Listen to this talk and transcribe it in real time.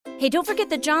Hey, don't forget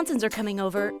the Johnsons are coming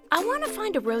over. I want to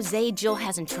find a rosé Jill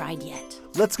hasn't tried yet.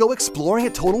 Let's go exploring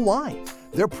at Total Wine.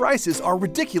 Their prices are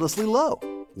ridiculously low.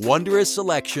 Wondrous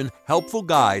selection, helpful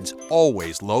guides,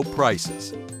 always low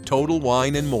prices. Total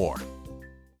Wine and more.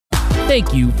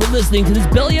 Thank you for listening to this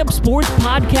Belly Up Sports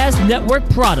Podcast Network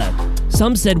product.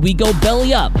 Some said we go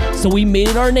belly up, so we made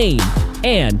it our name,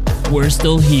 and we're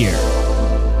still here.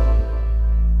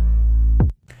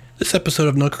 This episode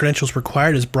of No Credentials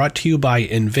Required is brought to you by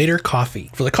Invader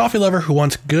Coffee. For the coffee lover who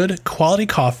wants good, quality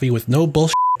coffee with no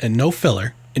bullshit and no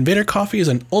filler, Invader Coffee is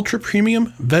an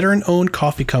ultra-premium, veteran-owned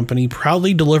coffee company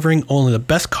proudly delivering only the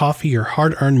best coffee your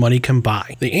hard-earned money can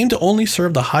buy. They aim to only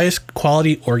serve the highest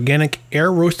quality organic,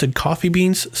 air-roasted coffee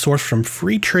beans sourced from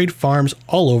free trade farms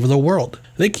all over the world.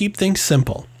 They keep things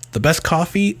simple. The best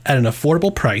coffee at an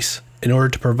affordable price in order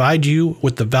to provide you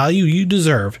with the value you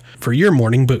deserve for your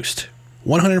morning boost.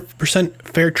 100%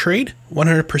 fair trade,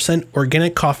 100%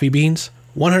 organic coffee beans,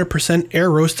 100%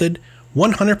 air roasted,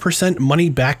 100% money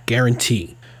back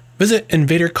guarantee. Visit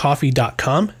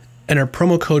invadercoffee.com, enter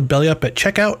promo code BELLYUP at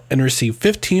checkout, and receive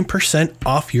 15%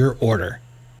 off your order.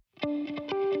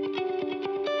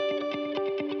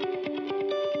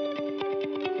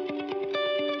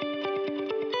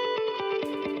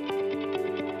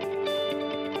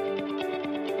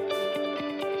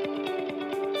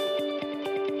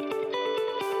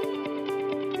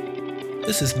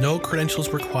 This is No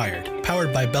Credentials Required,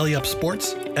 powered by Belly Up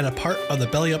Sports and a part of the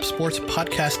Belly Up Sports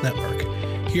Podcast Network.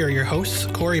 Here are your hosts,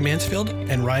 Corey Mansfield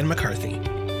and Ryan McCarthy.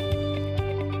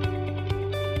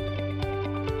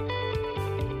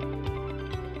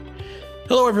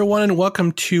 Hello, everyone, and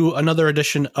welcome to another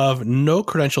edition of No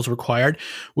Credentials Required.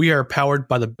 We are powered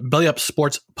by the Belly Up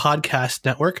Sports Podcast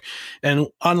Network, and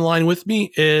online with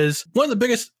me is one of the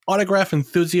biggest autograph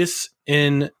enthusiasts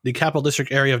in the Capital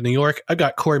District area of New York. I've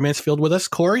got Corey Mansfield with us.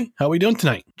 Corey, how are we doing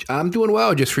tonight? I'm doing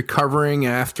well, just recovering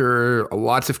after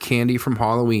lots of candy from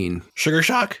Halloween. Sugar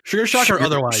shock? Sugar shock or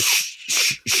otherwise?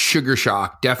 Sugar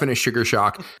shock. Definite sugar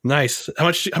shock. Nice. How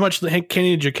much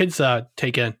candy did your kids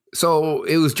take in? So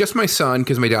it was just my son,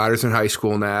 because my daughter's in high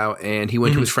school now, and he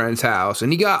went to his friend's house,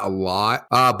 and he got a lot.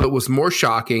 But what's more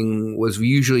shocking was we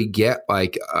usually get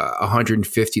like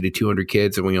 150 to 200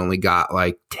 kids, and we only got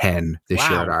like 10 this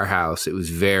year at our house. It was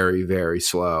very, very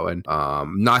slow. And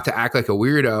not to act like a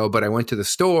weirdo, but I went to the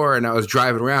store and I was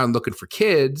driving around looking for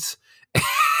kids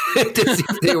to see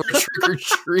if they were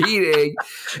trick-or-treating.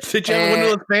 Did you have a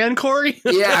window fan, Corey?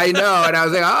 Yeah, I know. And I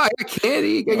was like, I got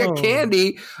candy. I got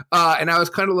candy. And I was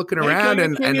kind of looking around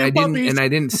and I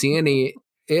didn't see any.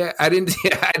 Yeah, I didn't see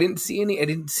any. I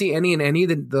didn't see any in any of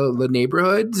the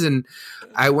neighborhoods. And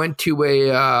I went to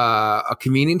a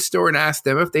convenience store and asked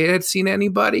them if they had seen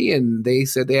anybody, and they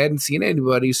said they hadn't seen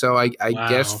anybody. So I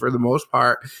guess for the most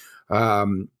part,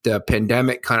 the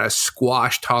pandemic kind of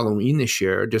squashed Halloween this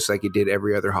year, just like it did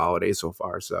every other holiday so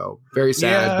far. So very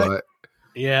sad, but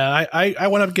I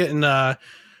went up getting.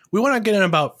 We went out getting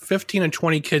about 15 and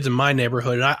 20 kids in my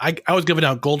neighborhood, and I was giving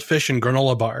out goldfish and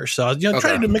granola bars. So I was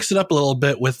trying to mix it up a little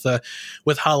bit with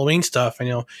Halloween stuff. And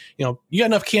you got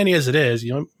enough candy as it is.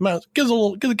 Give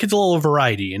the kids a little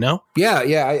variety.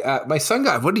 Yeah. My son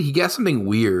he got something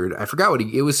weird. I forgot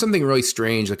it was something really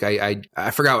strange. Like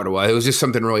I forgot what it was. It was just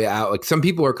something really out. Like some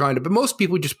people are but most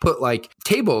people just put like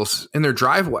tables in their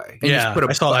driveway. And just put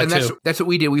I saw that too. That's what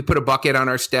we did. We put a bucket on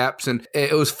our steps, and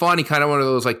it was funny. Kind of one of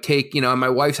those like my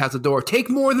wife's out the door, take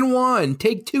more than one,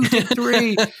 take two, take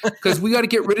three, because we got to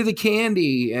get rid of the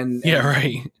candy. And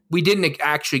we didn't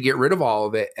actually get rid of all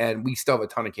of it, and we still have a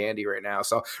ton of candy right now.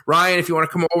 So Ryan, if you want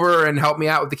to come over and help me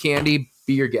out with the candy,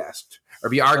 be your guest or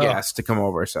be our guest to come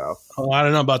over. So I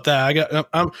don't know about that.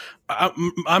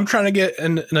 I'm trying to get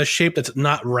in a shape that's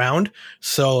not round,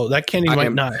 so that candy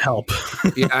might not help.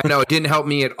 Yeah, I know it didn't help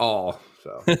me at all.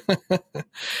 So all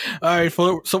right,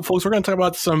 folks, we're going to talk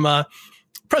about some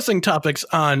pressing topics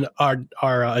on our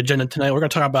agenda tonight. We're going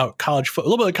to talk about a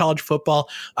little bit of college football.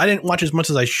 I didn't watch as much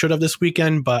as I should have this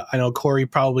weekend, but I know Corey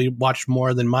probably watched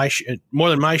more than my share.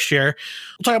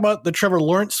 We'll talk about the Trevor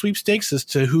Lawrence sweepstakes as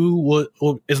to who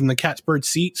is in the cat's bird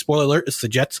seat. Spoiler alert, it's the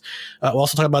Jets. We'll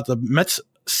also talk about the Mets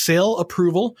sale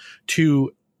approval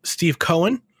to Steve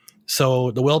Cohen.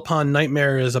 So the Wilpon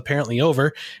nightmare is apparently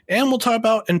over. And we'll talk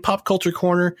about, in Pop Culture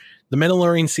Corner, the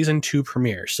Mandalorian Season 2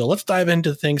 premiere. So let's dive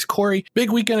into things. Corey,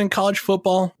 big weekend in college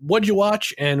football. What'd you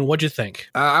watch and what'd you think?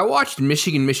 I watched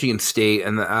Michigan State,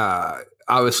 and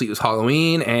obviously it was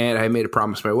Halloween, and I made a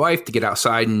promise to my wife to get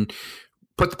outside and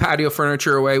put the patio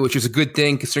furniture away, which is a good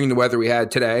thing considering the weather we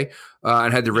had today,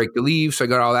 and had to rake the leaves. So I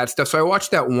got all that stuff. So I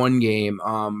watched that one game.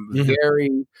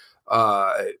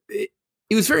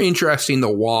 It was very interesting to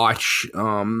watch.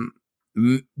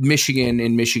 Michigan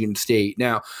and Michigan State.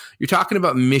 Now, you're talking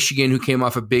about Michigan, who came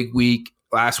off a big week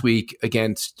last week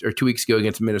 2 weeks ago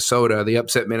against Minnesota. They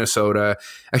upset Minnesota.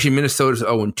 Actually, Minnesota's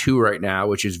 0-2 right now,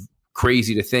 which is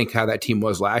crazy to think how that team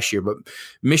was last year. But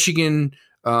Michigan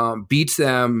beats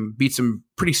them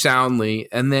pretty soundly.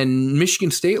 And then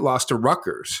Michigan State lost to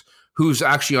Rutgers, who's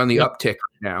actually on the uptick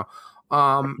right now.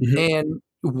 And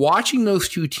watching those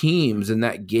two teams in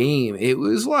that game, it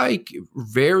was like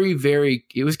very, very,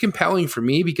 it was compelling for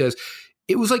me because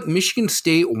it was like Michigan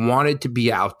State wanted to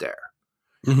be out there.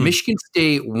 Michigan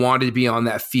State wanted to be on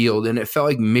that field, and it felt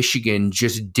like Michigan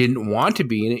just didn't want to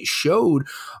be. And it showed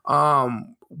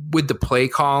with the play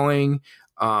calling.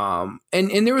 And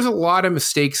there was a lot of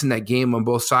mistakes in that game on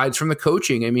both sides from the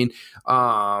coaching. I mean,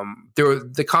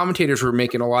 the commentators were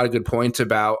making a lot of good points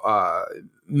about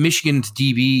Michigan's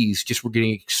DBs just were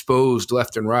getting exposed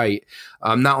left and right,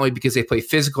 not only because they play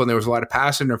physical and there was a lot of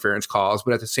pass interference calls,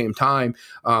 but at the same time,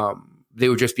 they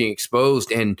were just being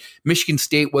exposed. And Michigan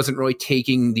State wasn't really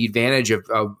taking the advantage of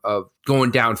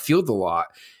going downfield a lot.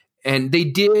 And they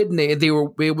did, and they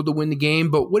were able to win the game.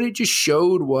 But what it just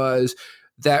showed was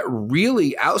that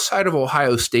really outside of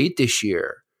Ohio State this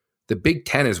year, the Big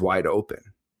Ten is wide open.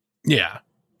 Yeah,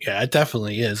 it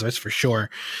definitely is. That's for sure.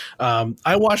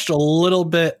 I watched a little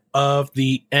bit of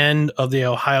the end of the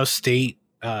Ohio State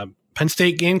Penn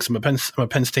State game because I'm a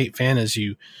Penn State fan, as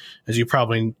you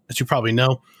probably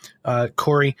know,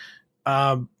 Corey.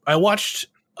 I watched.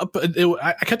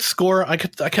 I kept score. I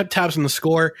kept tabs on the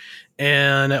score,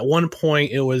 and at one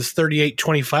point it was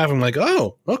 38-25. I'm like,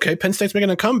 oh, okay, Penn State's making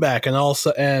a comeback, and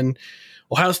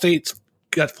Ohio State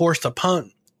got forced to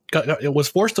punt. It was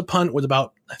forced to punt with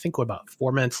about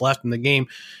 4 minutes left in the game,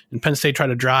 and Penn State tried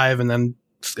to drive, and then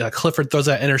Clifford throws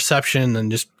that interception, and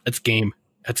just it's game,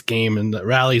 and the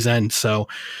rallies end. So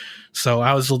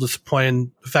I was a little disappointed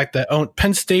in the fact that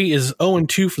Penn State is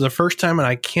 0-2 for the first time, and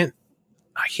I can't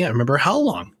remember how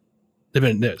long they've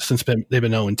been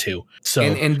 0-2. So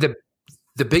and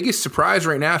the biggest surprise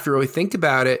right now, if you really think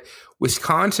about it,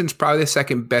 Wisconsin's probably the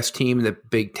second best team in the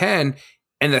Big Ten,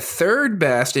 and the third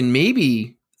best, and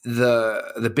maybe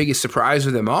the biggest surprise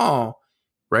of them all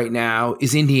right now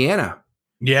is Indiana.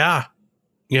 Yeah.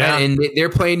 And they're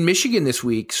playing Michigan this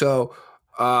week. So,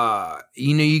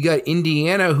 you got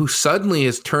Indiana, who suddenly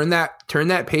has turned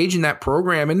that page in that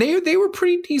program. And they were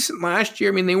pretty decent last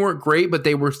year. I mean, they weren't great, but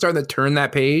they were starting to turn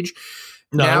that page.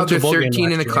 Now they're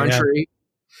 13 in the country.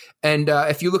 Yeah. And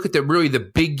if you look at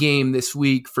the big game this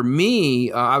week for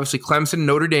me, obviously Clemson,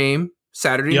 Notre Dame,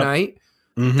 Saturday night.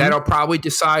 That'll probably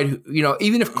decide,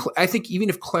 even if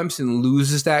Clemson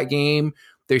loses that game,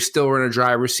 they're still in a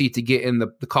driver's seat to get in the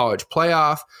college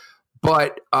playoff.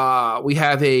 But we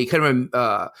have a kind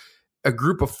of a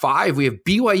group of five. We have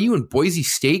BYU and Boise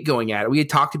State going at it. We had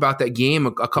talked about that game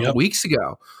a couple weeks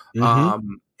ago.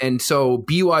 And so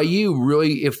BYU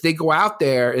really, if they go out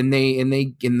there and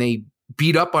they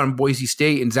beat up on Boise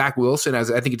State and Zach Wilson, I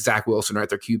think it's Zach Wilson, right?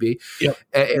 Their QB. Yep.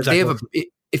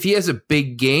 If he has a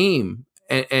big game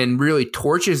and really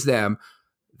torches them,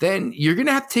 then you're going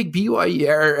to have to take BYU,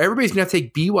 or everybody's going to have to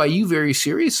take BYU very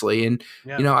seriously. And,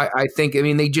 I think,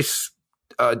 they just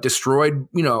destroyed,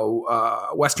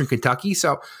 Western Kentucky.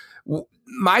 So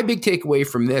my big takeaway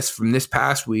from this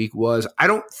past week was I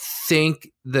don't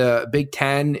think the Big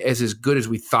Ten is as good as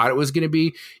we thought it was going to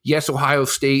be. Yes, Ohio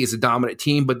State is a dominant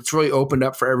team, but it's really opened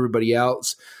up for everybody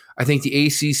else. I think the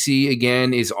ACC,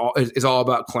 again, is all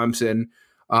about Clemson.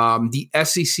 The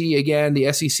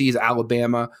SEC is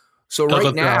Alabama. So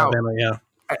right now,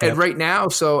 right now,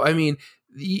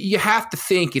 you have to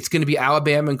think it's going to be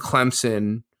Alabama and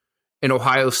Clemson and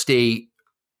Ohio State,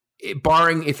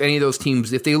 barring if any of those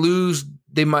teams, if they lose,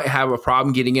 they might have a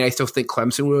problem getting in. I still think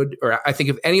Clemson would, or I think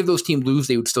if any of those teams lose,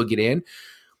 they would still get in.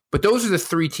 But those are the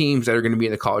three teams that are going to be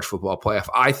in the college football playoff.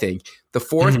 I think the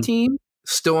fourth team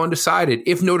still undecided.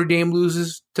 If Notre Dame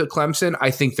loses to Clemson,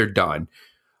 I think they're done.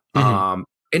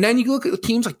 And then you look at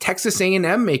teams like Texas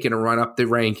A&M making a run up the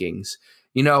rankings.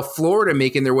 Florida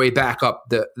making their way back up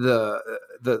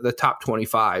the top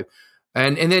 25,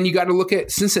 and then you got to look at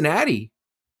Cincinnati,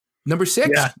 number 6.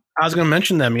 Yeah, I was going to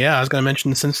mention them. Yeah, I was going to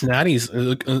mention Cincinnati's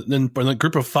in the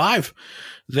group of 5.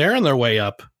 They're on their way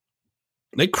up.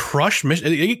 They crushed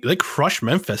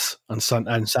Memphis on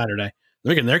Saturday.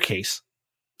 They're making their case.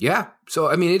 Yeah, so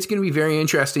it's going to be very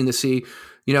interesting to see.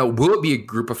 Will it be a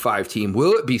group of 5 team?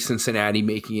 Will it be Cincinnati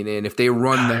making it in if they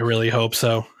run that? I really hope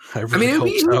so.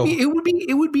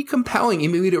 It would be compelling.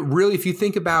 Really, if you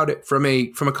think about it from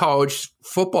a college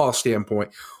football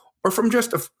standpoint, or from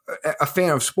just a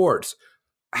fan of sports,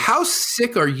 how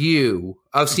sick are you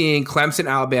of seeing Clemson,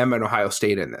 Alabama, and Ohio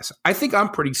State in this? I think I'm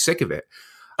pretty sick of it.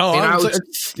 Oh,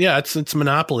 it's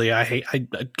monopoly. I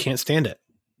can't stand it.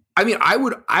 I mean, I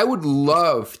would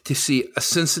love to see a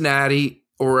Cincinnati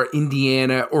or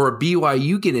Indiana or a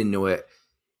BYU get into it,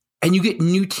 and you get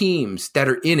new teams that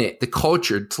are in it. The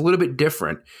culture, it's a little bit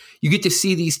different. You get to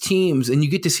see these teams, and you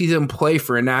get to see them play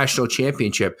for a national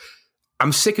championship.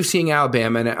 I'm sick of seeing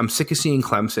Alabama, and I'm sick of seeing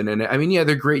Clemson. And I mean, yeah,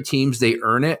 they're great teams. They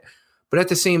earn it. But at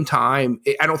the same time,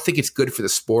 I don't think it's good for the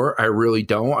sport. I really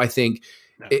don't. I think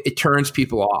it turns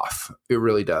people off. It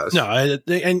really does. No,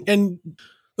 and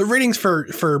the ratings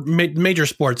for major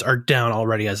sports are down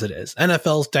already as it is.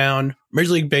 NFL's down.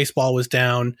 Major League Baseball was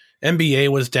down. NBA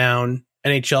was down.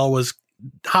 NHL was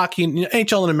hockey.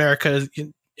 NHL in America,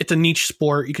 it's a niche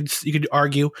sport. You could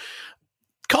argue.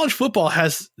 College football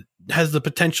has the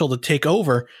potential to take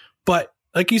over, but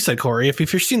like you said, Corey, if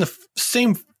you're seeing the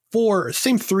same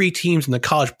three teams in the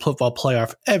college football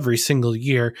playoff every single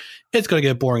year, it's going to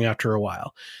get boring after a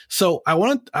while. So I'm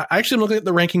looking at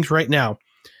the rankings right now,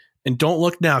 and don't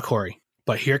look now, Corey,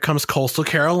 but here comes Coastal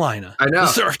Carolina. I know. The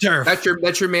Surf Turf.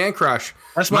 That's your man crush.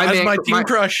 That's my team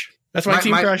crush. That's my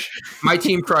team crush. My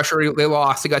team crush already, they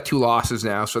lost. They got 2 losses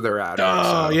now, so they're out.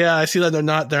 Yeah, I see that they're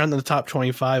not in the top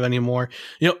 25 anymore.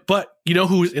 But you know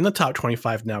who's in the top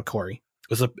 25 now, Corey?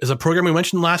 Is a program we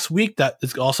mentioned last week that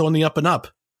is also in the up and up.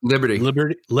 Liberty.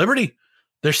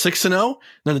 They're 6-0.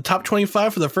 They're in the top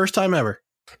 25 for the first time ever.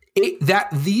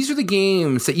 These are the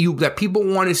games that people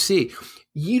want to see.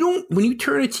 When you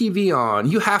turn a TV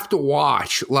on, you have to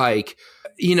watch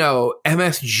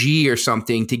MSG or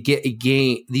something to get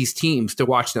these teams to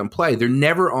watch them play. They're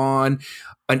never on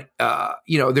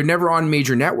they're never on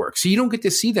major networks. So you don't get to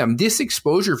see them. This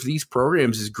exposure for these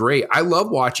programs is great. I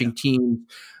love watching teams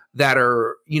that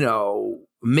are,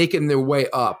 making their way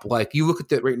up. Like you look at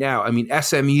that right now. I mean,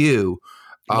 SMU,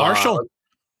 Marshall's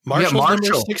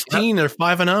number 16. They're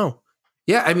 5-0.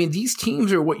 Yeah, I mean, these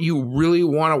teams are what you really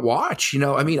want to watch.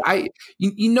 I mean,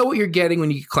 you know what you're getting when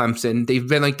you get Clemson. They've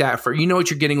been like that what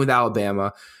you're getting with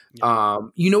Alabama. Yeah.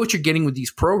 You know what you're getting with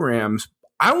these programs.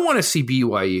 I want to see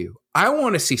BYU. I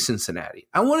want to see Cincinnati.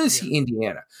 I want to see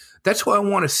Indiana. That's what I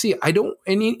want to see. I don't,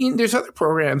 and there's other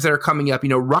programs that are coming up.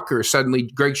 Rutgers suddenly.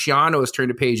 Greg Schiano has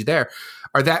turned a page there.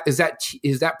 Is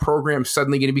that program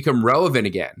suddenly going to become relevant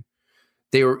again?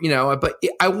 They were, but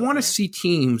I want to see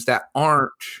teams that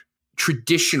aren't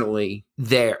traditionally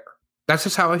there. That's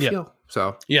just how I feel.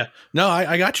 So yeah, no,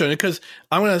 I got you, because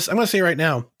I'm gonna say right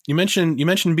now. You mentioned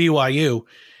BYU.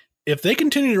 If they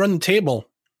continue to run the table,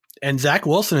 and Zach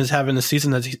Wilson is having the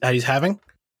season that he's having,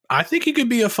 I think he could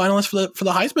be a finalist for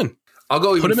the Heisman. I'll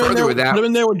go even further with that. Put him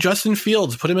in there with Justin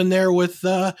Fields. Put him in there with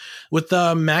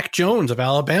Mac Jones of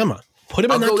Alabama. Put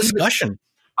him in that discussion.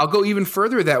 I'll go even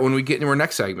further with that when we get into our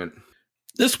next segment.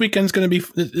 This weekend's going to be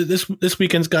this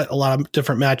weekend's got a lot of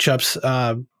different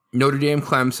matchups. Notre Dame,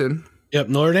 Clemson. Yep,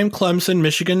 Notre Dame, Clemson,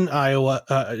 Michigan,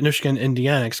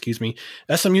 Indiana. Excuse me.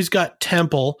 SMU's got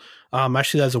Temple.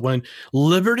 Actually, that's a win.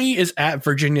 Liberty is at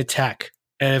Virginia Tech,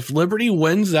 and if Liberty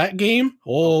wins that game,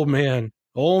 oh man,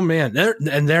 they're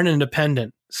an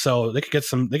independent, so they could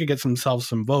get themselves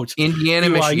some votes. Indiana,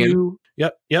 BYU, Michigan.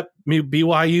 Yep.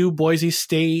 BYU, Boise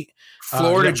State.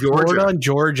 Florida,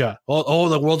 Georgia. Oh,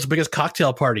 the world's biggest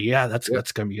cocktail party. Yeah, that's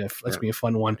gonna be a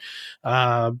fun one.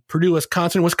 Purdue,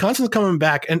 Wisconsin. Wisconsin's coming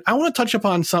back, and I want to touch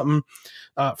upon something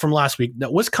from last week.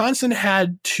 That Wisconsin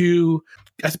had to.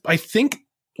 I think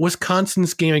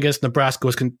Wisconsin's game against Nebraska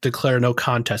was declared no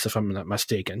contest, if I'm not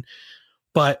mistaken.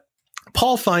 But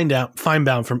Paul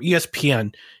Feinbaum from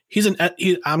ESPN.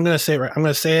 I'm gonna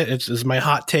say it. It's my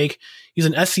hot take. He's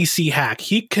an SEC hack.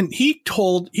 He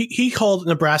called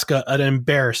Nebraska an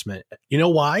embarrassment. You know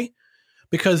why?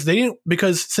 Because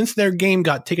since their game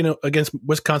got taken against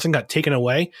Wisconsin got taken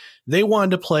away, they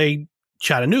wanted to play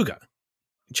Chattanooga.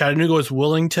 Chattanooga was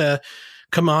willing to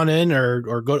come on in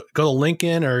or go to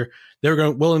Lincoln, or they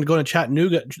were willing to go to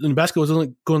Chattanooga. Nebraska was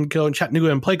willing to go to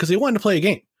Chattanooga and play because they wanted to play a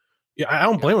game. Yeah, I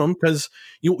don't blame them, because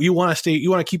you want to stay.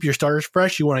 You want to keep your starters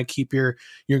fresh. You want to keep your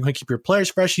players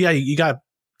fresh. Yeah, you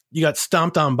got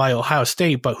stomped on by Ohio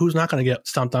State, but who's not going to get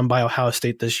stomped on by Ohio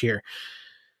State this year?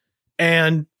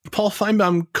 And Paul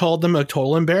Feinbaum called them a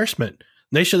total embarrassment.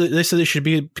 They said they should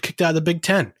be kicked out of the Big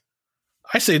Ten.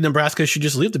 I say Nebraska should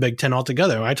just leave the Big Ten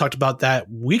altogether. I talked about that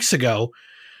weeks ago,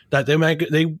 that they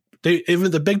even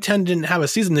if the Big Ten didn't have a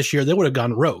season this year, they would have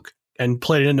gone rogue and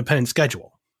played an independent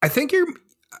schedule. I think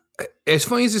as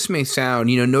funny as this may sound,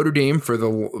 Notre Dame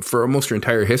for almost their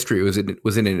entire history was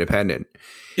an independent.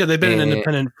 Yeah, they've been an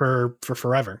independent for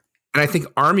forever. And I think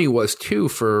Army was too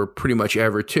for pretty much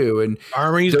ever too. And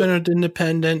Army's been an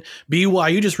independent.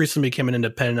 BYU just recently became an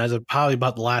independent as of probably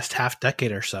about the last half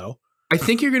decade or so. I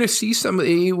think you're going to see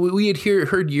we had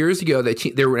heard years ago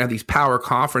that there were these power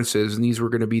conferences, and these were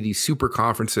going to be these super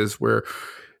conferences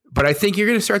but I think you're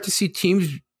going to start to see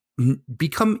teams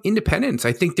become independents.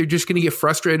 I think they're just going to get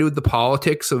frustrated with the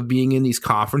politics of being in these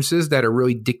conferences that are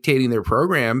really dictating their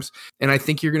programs. And I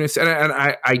think you're going to,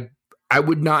 and I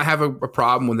would not have a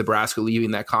problem with Nebraska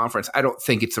leaving that conference. I don't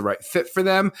think it's the right fit for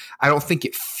them. I don't think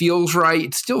it feels right.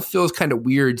 It still feels kind of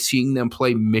weird seeing them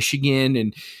play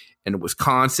Michigan and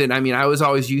Wisconsin. I mean, I was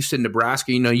always used to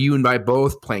Nebraska, you and I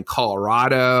both playing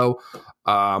Colorado,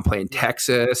 playing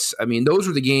Texas. I mean, those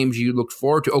were the games you looked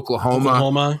forward to.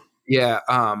 Oklahoma. Yeah.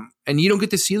 And you don't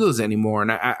get to see those anymore.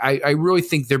 And I really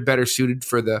think they're better suited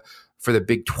for the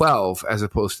Big 12 as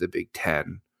opposed to the Big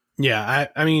 10. Yeah,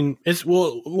 I mean,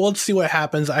 we'll see what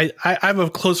happens. I have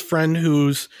a close friend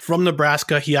who's from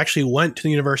Nebraska. He actually went to the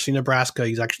University of Nebraska.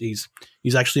 He's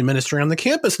actually ministering on the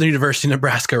campus of the University of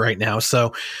Nebraska right now.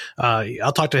 So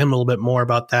I'll talk to him a little bit more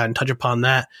about that and touch upon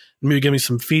that. Maybe give me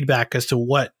some feedback as to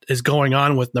what is going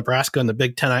on with Nebraska and the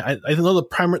Big Ten. I know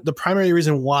the primary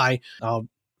reason why I'll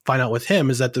find out with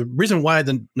him is that the reason why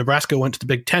the Nebraska went to the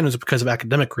Big Ten was because of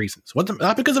academic reasons.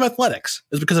 Not because of athletics.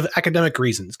 It's because of academic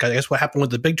reasons. I guess what happened with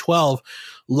the Big 12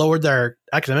 lowered their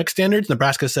academic standards.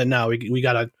 Nebraska said, no, we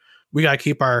gotta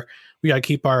keep our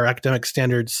academic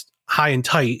standards high and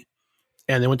tight.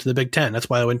 And they went to the Big Ten. That's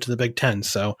why they went to the Big Ten.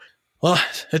 So, well,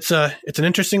 it's an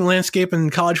interesting landscape in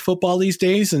college football these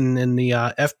days and in the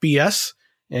FBS.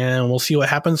 And we'll see what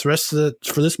happens for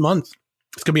this month.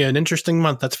 It's going to be an interesting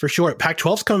month, that's for sure.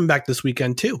 Pac-12's coming back this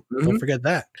weekend, too. Mm-hmm. Don't forget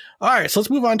that. All right, so let's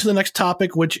move on to the next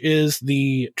topic, which is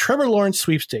the Trevor Lawrence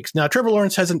sweepstakes. Now, Trevor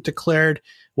Lawrence hasn't declared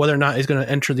whether or not he's going to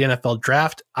enter the NFL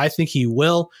draft. I think he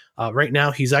will. Right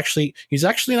now, he's actually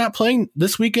not playing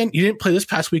this weekend. He didn't play this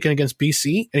past weekend against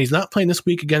BC, and he's not playing this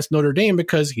week against Notre Dame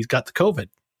because he's got the COVID.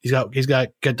 He's got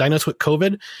diagnosed with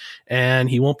COVID, and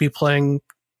he won't be playing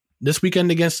this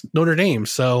weekend against Notre Dame.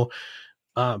 So,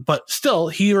 but still,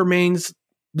 he remains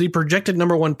the projected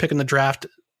number one pick in the draft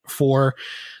for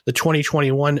the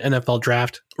 2021 NFL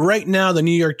draft. Right now, the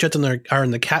New York Jets are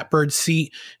in the catbird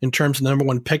seat in terms of the number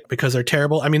one pick because they're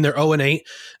terrible. I mean, they're 0-8,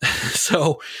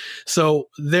 so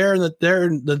they're in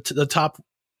the top.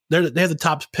 They have the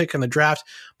top pick in the draft.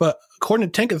 But according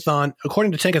to Tankathon,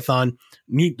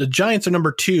 the Giants are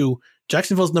number 2,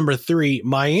 Jacksonville's number 3,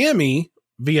 Miami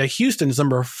via Houston's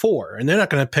number 4, and they're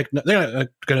not going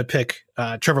to pick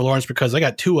Trevor Lawrence because they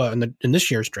got Tua in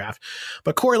this year's draft.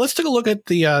 But Corey, let's take a look at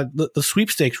the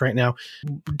sweepstakes right now.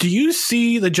 Do you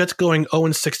see the Jets going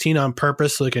 0-16 on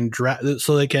purpose so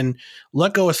they can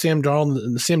let go of Sam Darnold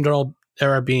and the Sam Darnold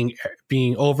era being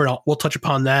over? We'll touch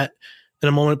upon that in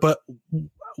a moment. But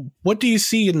what do you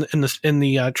see in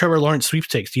the Trevor Lawrence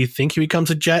sweepstakes? Do you think he becomes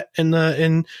a Jet in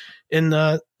the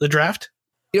draft?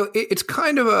 It's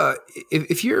kind of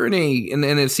if you're in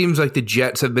and it seems like the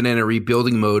Jets have been in a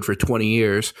rebuilding mode for 20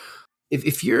 years.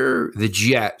 If you're the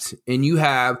Jets and you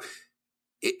have,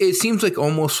 it seems like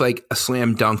almost like a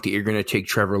slam dunk that you're going to take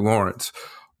Trevor Lawrence.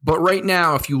 But right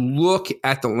now, if you look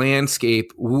at the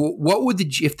landscape, what would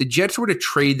if the Jets were to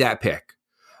trade that pick?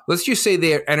 Let's just say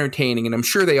they're entertaining, and I'm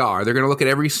sure they are. They're going to look at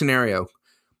every scenario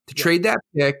to trade that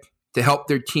pick to help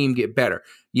their team get better.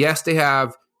 Yes, they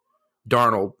have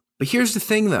Darnold. But here's the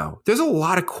thing, though. There's a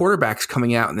lot of quarterbacks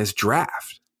coming out in this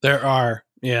draft. There are,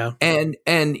 yeah. And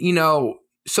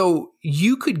so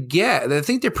you could get, I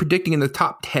think they're predicting in the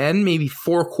top 10, maybe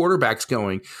 4 quarterbacks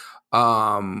going.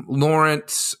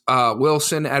 Lawrence,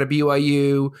 Wilson out of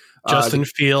BYU. Justin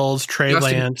Fields, Trey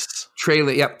Lance.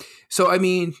 Yep. So, I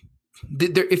mean,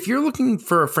 if you're looking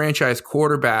for a franchise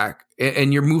quarterback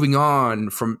and you're moving on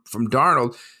from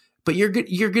Darnold, but you're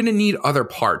going to need other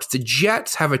parts. The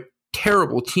Jets have a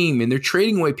terrible team and they're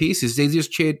trading away pieces. They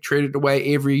just traded away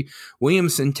Avery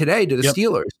Williamson today to the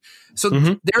Steelers. So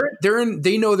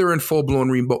they know they're in full blown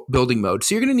rebuilding mode.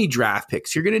 So you're going to need draft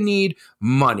picks. You're going to need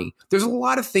money. There's a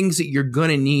lot of things that you're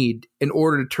going to need in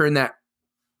order to turn that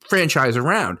franchise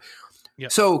around.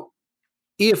 Yep. So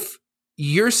if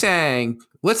you're saying,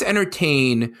 let's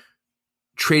entertain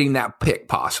trading that pick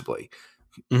possibly,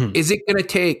 is it going to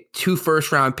take 2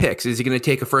 first-round picks? Is it going to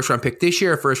take a first-round pick this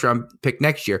year, a first-round pick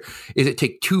next year? Is it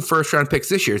take 2 first-round picks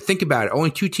this year? Think about it.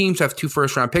 Only 2 teams have 2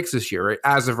 first-round picks this year, right?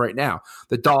 As of right now,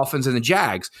 the Dolphins and the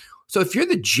Jags. So if you're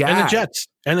the Jags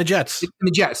and the Jets.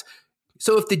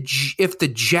 So if the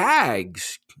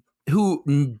Jags, who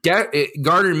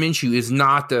Gardner Minshew is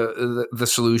not the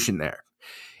solution there.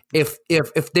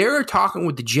 If they're talking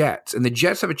with the Jets and the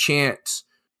Jets have a chance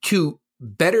to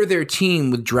better their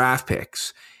team with draft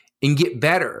picks and get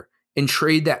better and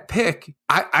trade that pick,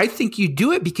 I think you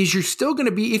do it because you're still going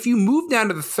to be, if you move down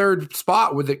to the third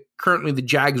spot where currently the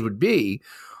Jags would be,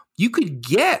 you could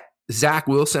get Zach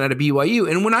Wilson out of BYU.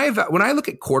 And when I look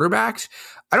at quarterbacks,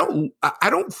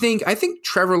 I think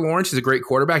Trevor Lawrence is a great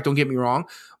quarterback. Don't get me wrong,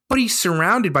 but he's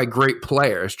surrounded by great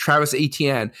players. Travis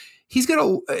Etienne,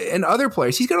 and other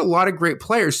players. He's got a lot of great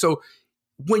players. So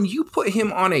when you put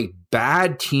him on a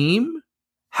bad team,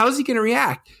 how's he going to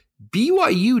react?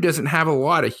 BYU doesn't have a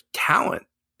lot of talent.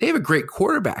 They have a great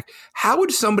quarterback. How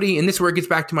would somebody, and this is where it gets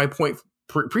back to my point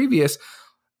previous,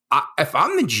 if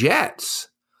I'm the Jets,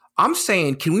 I'm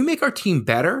saying, can we make our team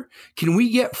better? Can we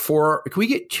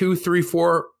get 2, 3,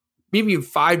 4, maybe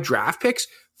 5 draft picks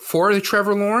for the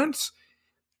Trevor Lawrence?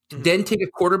 Mm-hmm. Then take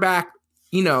a quarterback,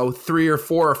 3 or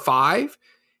 4 or 5,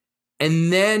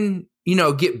 and then,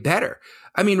 get better.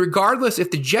 I mean, regardless, if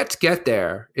the Jets get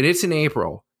there and it's in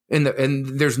April and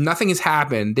there's nothing has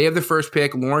happened, they have the first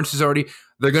pick, Lawrence is already,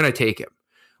 they're going to take him.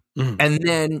 Mm-hmm. And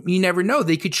then you never know,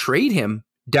 they could trade him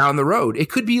down the road. It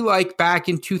could be like back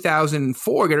in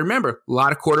 2004. Got to remember, a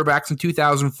lot of quarterbacks in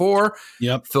 2004.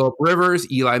 Yep. Phillip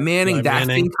Rivers, Eli Manning.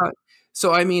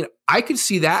 So, I mean, I could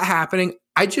see that happening.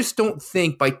 I just don't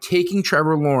think by taking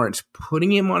Trevor Lawrence,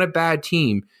 putting him on a bad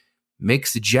team,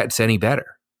 makes the Jets any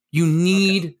better. You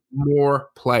need more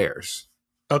players.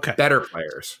 Okay. Better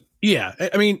players. Yeah.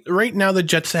 I mean, right now the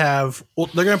Jets have,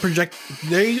 they're going to project,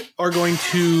 they are going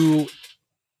to,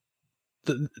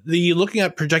 looking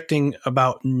at projecting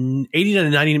about $80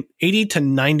 to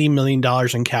 $90 million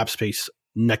in cap space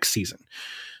next season.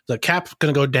 The cap's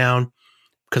going to go down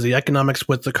because of the economics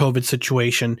with the COVID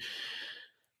situation.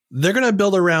 They're going to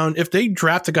build around, if they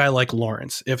draft a guy like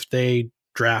Lawrence, if they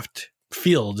draft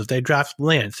Fields, if they draft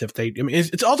Lance,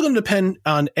 it's all going to depend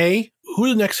on who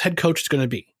the next head coach is going to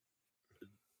be.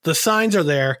 The signs are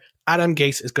there. Adam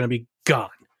Gase is going to be gone.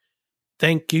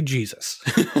 Thank you, Jesus.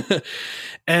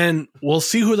 And we'll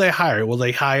see who they hire. Will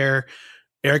they hire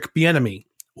Eric Bieniemy?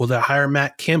 Will they hire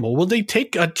Matt Campbell? Will they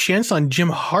take a chance on Jim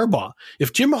Harbaugh?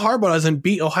 If Jim Harbaugh doesn't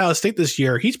beat Ohio State this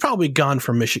year, he's probably gone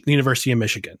from the University of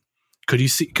Michigan.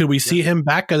 Could we see him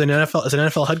back as an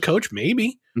NFL head coach?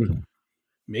 Maybe. Mm-hmm.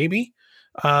 Maybe.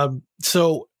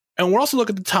 So, and we're also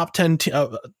looking at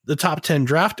the top 10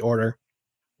 draft order.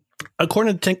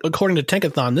 According to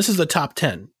Tankathon, this is the top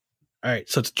 10. All right,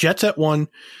 so it's Jets at 1,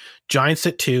 Giants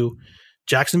at 2,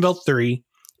 Jacksonville 3,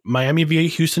 Miami via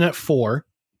Houston at 4,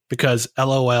 because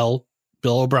LOL,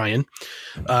 Bill O'Brien,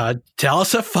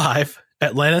 Dallas at 5,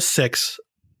 Atlanta 6,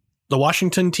 the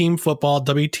Washington team football,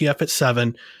 WTF at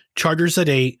 7, Chargers at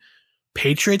 8,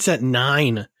 Patriots at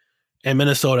 9, and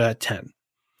Minnesota at 10.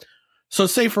 So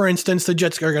say, for instance, the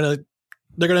Jets are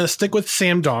they're gonna stick with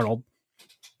Sam Darnold.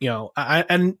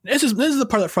 And this is the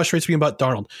part that frustrates me about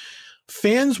Darnold.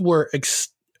 Fans were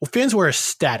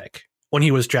ecstatic when he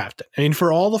was drafted. I mean,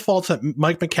 for all the faults that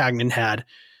Mike McCagnon had,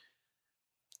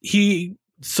 he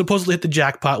supposedly hit the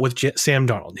jackpot with Sam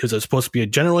Darnold. He was supposed to be a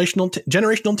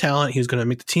generational talent. He was going to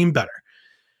make the team better.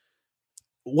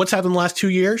 What's happened the last 2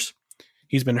 years?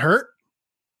 He's been hurt.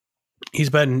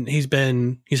 He's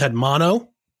had mono.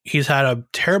 He's had a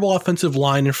terrible offensive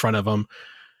line in front of him,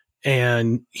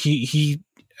 and he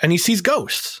sees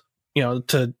ghosts.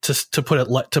 To put it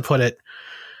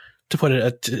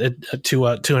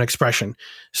to an expression.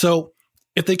 So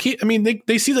if they keep,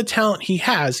 they see the talent he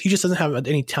has, he just doesn't have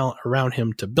any talent around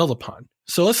him to build upon.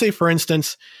 So let's say, for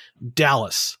instance,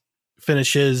 Dallas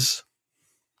finishes,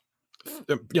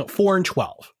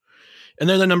 4-12, and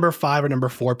they're the number 5 or number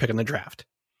 4 pick in the draft.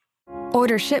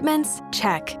 Order shipments?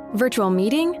 Check. Virtual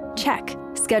meeting? Check.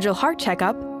 Schedule heart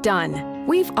checkup? Done.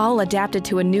 We've all adapted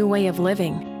to a new way of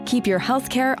living. Keep your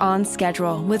healthcare on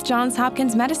schedule with Johns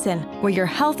Hopkins Medicine, where your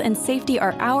health and safety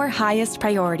are our highest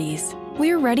priorities.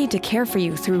 We're ready to care for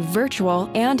you through virtual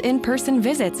and in-person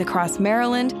visits across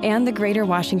Maryland and the greater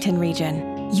Washington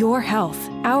region. Your health,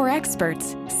 our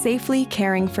experts, safely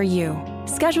caring for you.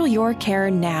 Schedule your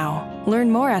care now.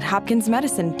 Learn more at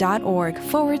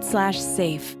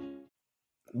hopkinsmedicine.org/safe.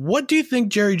 What do you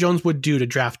think Jerry Jones would do to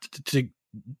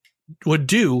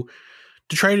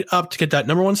trade up to get that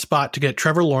number 1 spot to get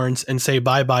Trevor Lawrence and say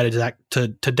bye-bye to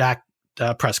Dak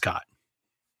Prescott?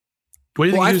 What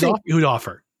do you think he would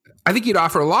offer? I think he'd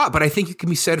offer a lot, but I think it can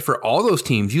be said for all those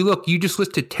teams. You just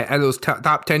listed those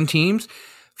top 10 teams.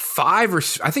 5 or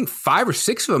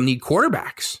 6 of them need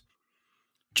quarterbacks.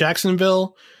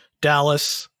 Jacksonville,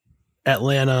 Dallas,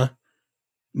 Atlanta,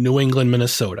 New England,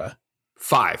 Minnesota.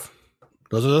 5.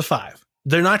 Those are the 5.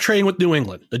 They're not trading with New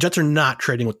England. The Jets are not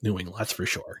trading with New England. That's for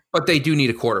sure. But they do need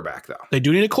a quarterback, though. They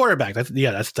do need a quarterback.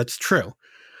 That's true.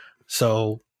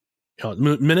 So,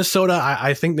 Minnesota,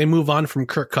 I think they move on from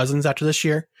Kirk Cousins after this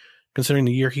year. considering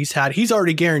the year he's had. He's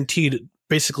already guaranteed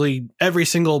basically every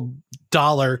single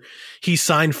dollar he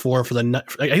signed for the,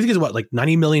 I think it's what, like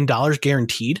 $90 million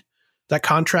guaranteed, that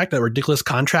contract, that ridiculous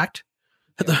contract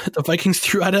that the Vikings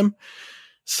threw at him.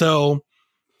 So,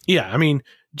 yeah, I mean,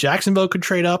 Jacksonville could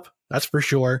trade up, that's for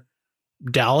sure.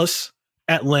 Dallas,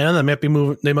 Atlanta,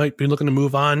 they might be looking to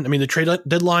move on. I mean, the trade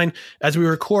deadline, as we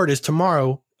record, is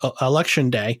tomorrow, election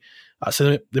day.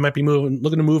 So they might be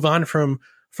looking to move on from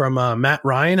Matt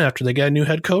Ryan after they get a new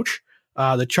head coach.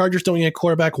 The Chargers don't need a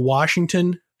quarterback.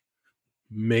 Washington,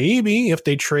 maybe if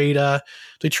they trade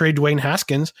Dwayne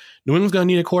Haskins. New England's going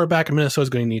to need a quarterback, and Minnesota's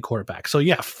going to need a quarterback. So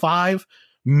yeah, 5,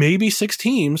 maybe 6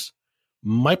 teams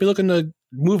might be looking to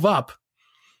move up,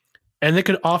 and they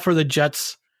could offer the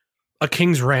Jets a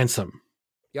king's ransom.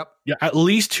 Yep. Yeah, at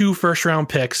least 2 first-round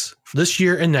picks for this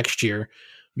year and next year,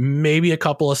 maybe a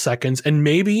couple of seconds, and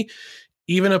maybe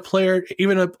even a player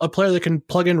that can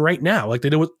plug in right now, like they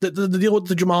did with the deal with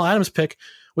the Jamal Adams pick.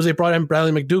 Was they brought in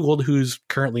Bradley McDougald, who's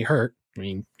currently hurt. I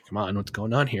mean, come on, what's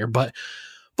going on here? But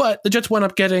the Jets wound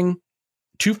up getting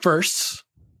 2 firsts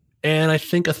and I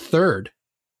think a third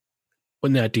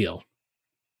in that deal.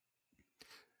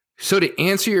 So to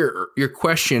answer your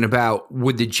question about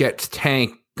would the Jets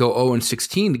tank, go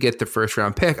 0-16 to get the first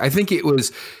round pick, I think it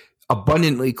was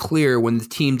abundantly clear when the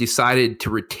team decided to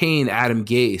retain Adam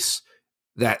Gase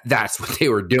that that's what they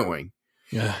were doing.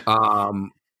 Yeah.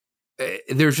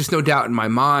 There's just no doubt in my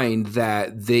mind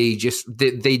that they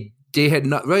had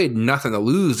really nothing to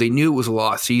lose. They knew it was a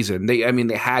lost season. They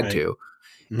had right. to.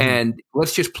 Mm-hmm. And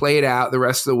let's just play it out the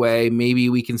rest of the way. Maybe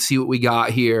we can see what we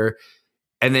got here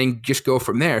and then just go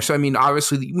from there. So, I mean,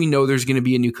 obviously we know there's going to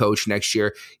be a new coach next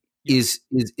year. Is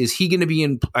he going to be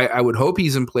in? I would hope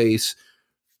he's in place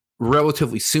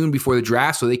relatively soon before the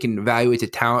draft so they can evaluate the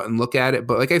talent and look at it.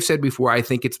 But like I've said before, I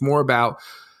think it's more about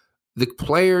the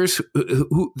players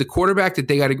who the quarterback that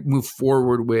they got to move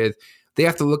forward with. They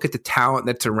have to look at the talent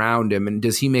that's around him and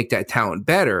does he make that talent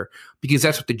better? Because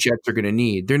that's what the Jets are going to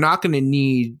need. They're not going to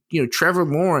need, Trevor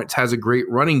Lawrence has a great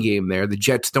running game there. The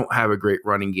Jets don't have a great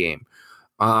running game.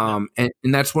 And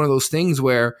that's one of those things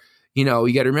where, you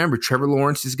got to remember Trevor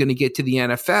Lawrence is going to get to the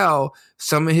NFL.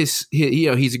 Some of his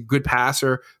he's a good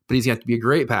passer, but he's going to have to be a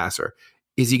great passer.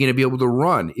 Is he going to be able to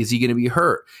run? Is he going to be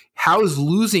hurt? How is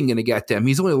losing going to get them?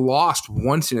 He's only lost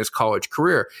once in his college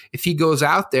career. If he goes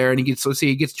out there and let's say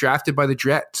he gets drafted by the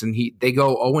Jets and they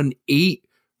go 0-8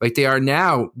 like they are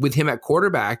now with him at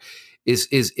quarterback, is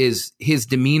his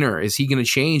demeanor, is he going to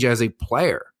change as a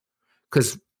player?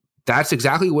 Because that's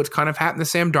exactly what's kind of happened to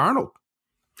Sam Darnold.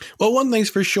 Well, one thing's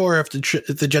for sure, if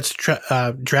the Jets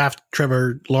draft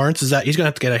Trevor Lawrence, is that he's going to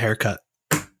have to get a haircut.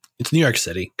 It's New York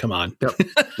City. Come on. Yep.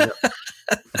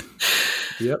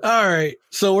 Yep. All right.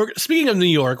 So we're speaking of New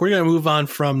York. We're going to move on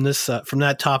from this from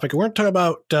that topic. We're going to talk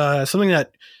about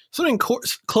something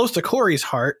close to Corey's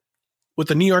heart with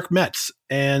the New York Mets.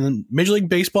 And Major League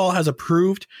Baseball has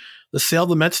approved the sale of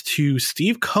the Mets to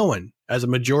Steve Cohen as a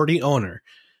majority owner.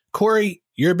 Corey,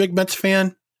 you're a big Mets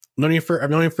fan. I've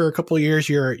known you for a couple of years.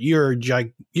 You're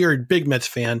a big Mets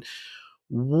fan.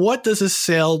 What does this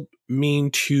sale mean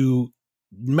to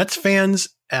Mets fans,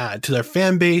 to their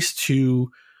fan base, to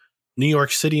New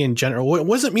York City in general? What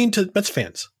does it mean to Mets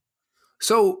fans?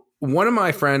 So one of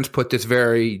my friends put this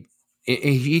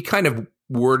he kind of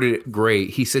worded it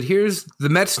great. He said, here's the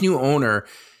Mets' new owner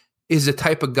is the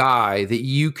type of guy that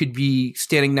you could be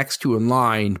standing next to in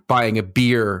line buying a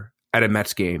beer at a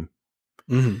Mets game.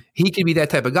 Mm-hmm. He could be that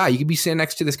type of guy. You could be standing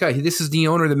next to this guy. This is the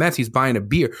owner of the Mets. He's buying a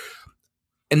beer.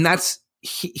 And this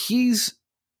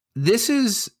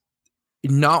is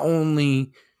not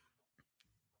only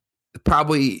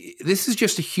this is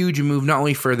just a huge move, not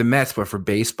only for the Mets, but for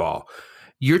baseball.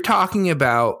 You're talking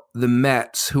about the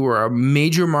Mets, who are a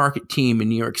major market team in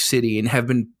New York City and have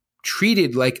been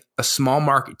treated like a small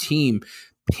market team,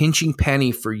 pinching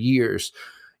penny for years.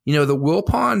 The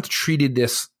Wilpons treated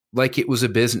this like it was a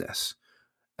business.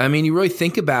 I mean, you really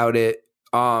think about it.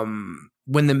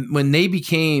 When they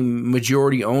became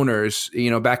majority owners,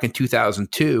 back in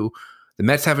 2002, the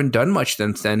Mets haven't done much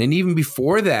since then. And even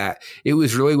before that, it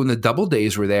was really when the Double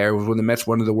Days were there, was when the Mets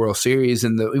won the World Series.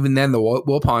 And even then, the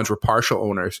Wilpons were partial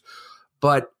owners.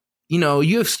 But,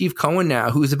 you have Steve Cohen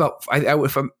now, who's about,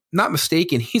 if I'm not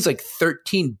mistaken, he's like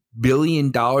 $13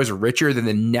 billion richer than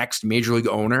the next major league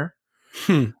owner.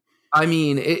 I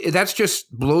mean, that's just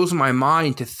blows my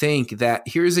mind to think that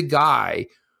here's a guy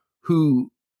who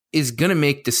is going to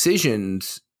make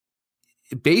decisions,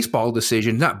 baseball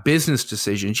decisions, not business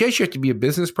decisions. Yes, you have to be a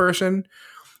business person,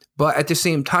 but at the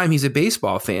same time, he's a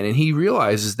baseball fan and he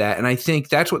realizes that. And I think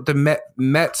that's what the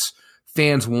Mets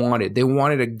fans wanted. They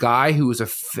wanted a guy who was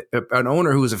an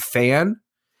owner who was a fan,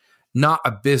 not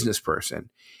a business person.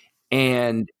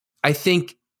 And I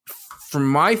think from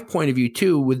my point of view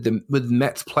too, with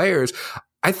Mets players,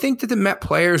 I think that the Met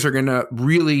players are going to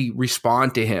really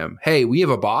respond to him. Hey, we have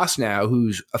a boss now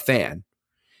who's a fan.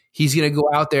 He's going to go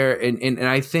out there and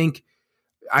I think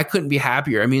I couldn't be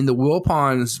happier. I mean, the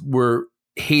Wilpons were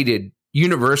hated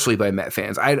universally by Met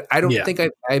fans. I don't think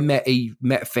I met a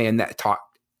Met fan that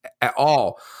talked at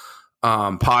all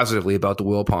positively about the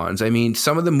Wilpons. I mean,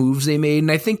 some of the moves they made,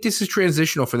 and I think this is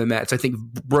transitional for the Mets. I think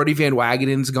Brodie Van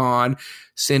Wagenen's gone.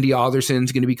 Sandy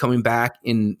Alderson's going to be coming back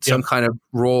in some kind of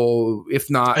role. If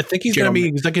not, I think he's going to be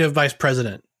executive vice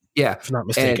president. Yeah. If I'm not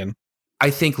mistaken. And I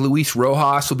think Luis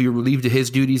Rojas will be relieved of his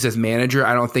duties as manager.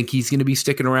 I don't think he's going to be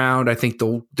sticking around. I think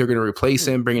they're going to replace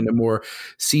him, bring in a more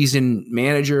seasoned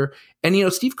manager.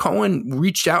 And, Steve Cohen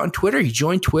reached out on Twitter. He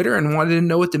joined Twitter and wanted to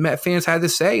know what the Met fans had to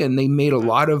say. And they made a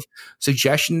lot of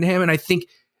suggestions to him. And I think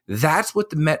that's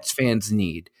what the Mets fans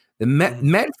need. The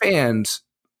Met fans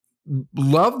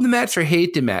love the Mets or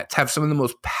hate the Mets, have some of the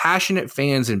most passionate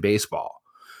fans in baseball.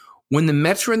 When the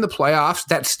Mets are in the playoffs,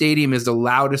 that stadium is the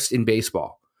loudest in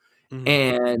baseball.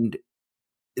 And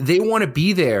they want to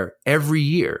be there every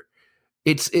year.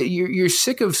 You're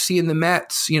sick of seeing the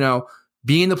Mets,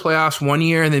 be in the playoffs one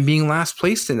year and then being last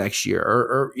place the next year.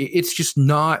 Or it's just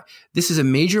not. This is a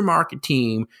major market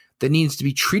team that needs to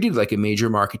be treated like a major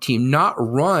market team, not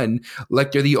run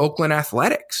like they're the Oakland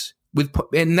Athletics.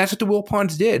 And that's what the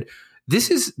Wilpons did. This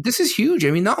is huge.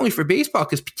 I mean, not only for baseball,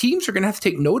 because teams are going to have to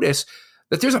take notice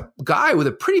that there's a guy with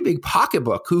a pretty big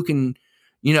pocketbook who can,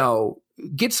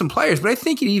 get some players, but I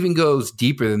think it even goes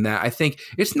deeper than that. I think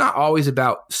it's not always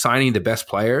about signing the best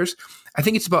players. I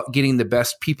think it's about getting the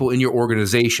best people in your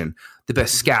organization, the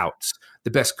best scouts, the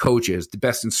best coaches, the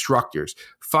best instructors,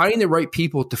 finding the right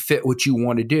people to fit what you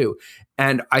want to do.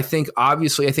 And I think,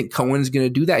 obviously, Cohen's going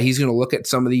to do that. He's going to look at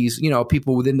some of these,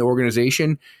 people within the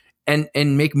organization and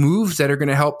make moves that are going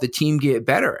to help the team get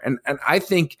better. And I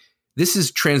think this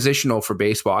is transitional for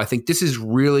baseball. I think this is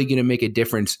really going to make a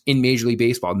difference in Major League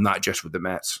Baseball, not just with the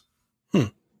Mets. All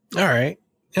right.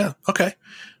 Yeah. Okay.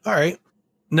 All right.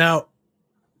 Now,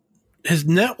 his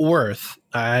net worth,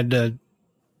 I had to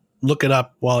look it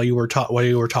up while you were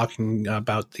talking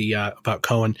about about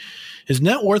Cohen. His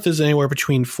net worth is anywhere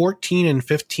between $14 and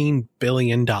 $15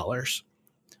 billion.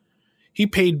 He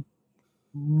paid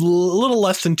a little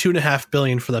less than $2.5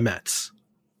 billion for the Mets.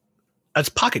 That's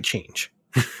pocket change.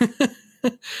 I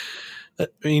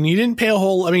mean, he didn't pay a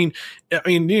whole. I mean,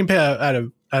 he didn't pay out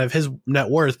of his net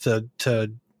worth to a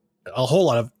whole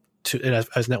lot of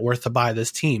his net worth to buy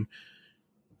this team.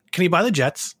 Can he buy the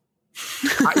Jets?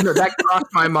 That crossed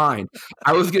my mind.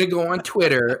 I was going to go on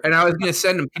Twitter and I was going to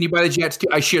send him. Can you buy the Jets too?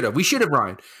 I should have. We should have,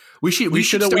 Brian. We should.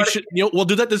 We'll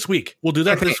do that this week. We'll do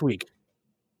that this week.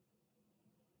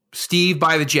 Steve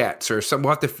by the Jets or some. We'll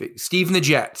have to Steve and the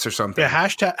Jets or something. Yeah.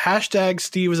 Hashtag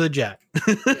Steve is a Jet.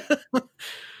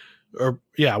 Or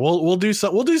we'll do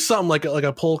something like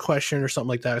a poll question or something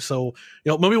like that. So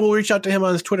maybe we'll reach out to him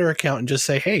on his Twitter account and just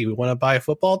say, hey, we want to buy a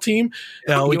football team.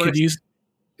 We could use.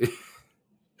 I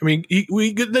mean,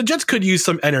 the Jets could use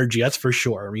some energy. That's for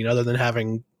sure. I mean, other than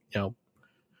having I'd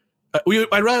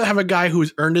rather have a guy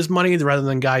who's earned his money rather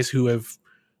than guys who have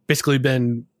basically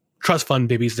been trust fund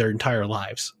babies their entire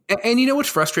lives. And what's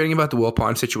frustrating about the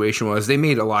Wilpon situation was they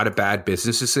made a lot of bad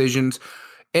business decisions.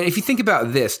 And if you think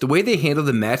about this, the way they handled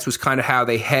the Mets was kind of how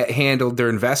they handled their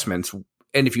investments.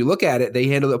 And if you look at it, they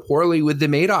handled it poorly with the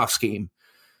Madoff scheme.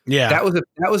 Yeah, that was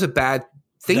a bad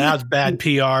thing. That's bad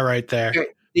PR right there.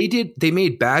 They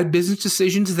made bad business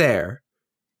decisions there.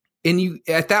 And you,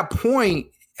 at that point,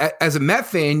 as a Met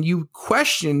fan, you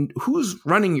questioned who's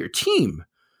running your team.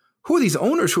 Who are these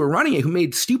owners who are running it, who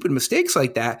made stupid mistakes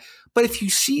like that? But if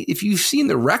you've seen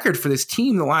the record for this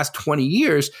team in the last 20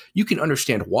 years, you can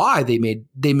understand why they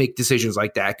make decisions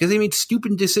like that, because they made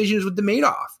stupid decisions with the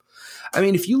Madoff. I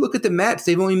mean, if you look at the Mets,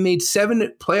 they've only made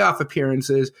 7 playoff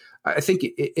appearances. I think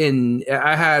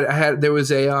there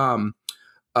was a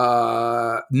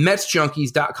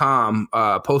MetsJunkies.com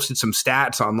posted some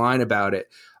stats online about it.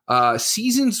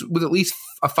 Seasons with at least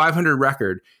a 500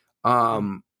 record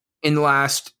in the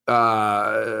last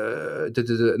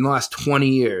 20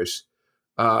 years,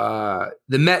 the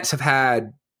Mets have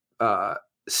had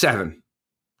 7.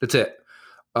 That's it.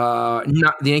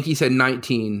 The Yankees had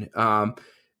 19.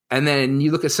 And then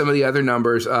you look at some of the other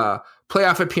numbers.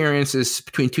 Playoff appearances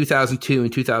between 2002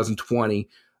 and 2020.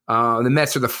 The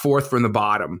Mets are the 4th from the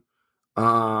bottom.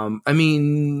 I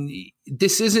mean,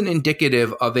 this isn't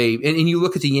indicative of and you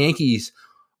look at the Yankees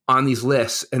on these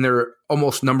lists and they're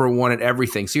almost number 1 at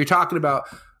everything. So you're talking about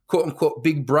quote unquote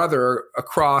big brother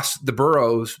across the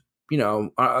boroughs,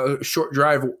 a short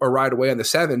drive or ride away on the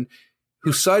 7,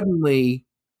 who suddenly,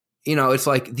 it's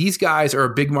like these guys are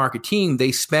a big market team.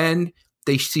 They spend,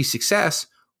 they see success.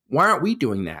 Why aren't we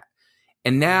doing that?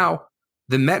 And now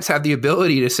the Mets have the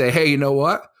ability to say, hey, you know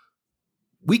what?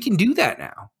 We can do that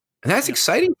now. And that's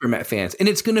exciting for Met fans. And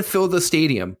it's going to fill the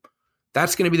stadium.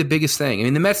 That's going to be the biggest thing. I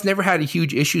mean, the Mets never had a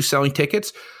huge issue selling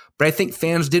tickets, but I think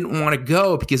fans didn't want to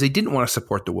go because they didn't want to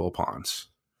support the Wilpons.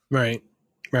 Right.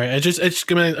 It's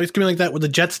gonna be like that with the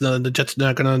Jets. Though the Jets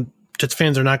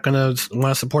fans are not gonna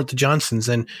want to support the Johnsons.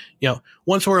 And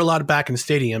once we're allowed back in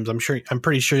stadiums, I'm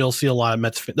pretty sure you'll see a lot of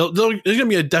Mets fans. There's gonna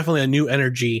be definitely a new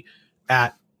energy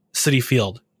at Citi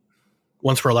Field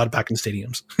once we're allowed back in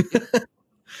stadiums.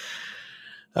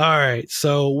 All right,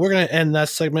 so we're going to end that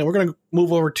segment. We're going to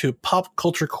move over to Pop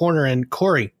Culture Corner. And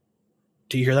Corey,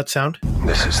 do you hear that sound?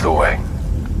 This is the way.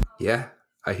 Yeah,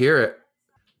 I hear it.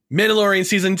 Mandalorian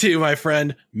Season 2, my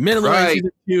friend. Mandalorian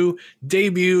Season 2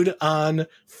 debuted on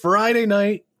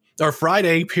Friday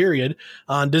period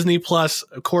on Disney Plus.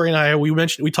 Corey and I, we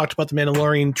talked about the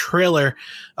Mandalorian trailer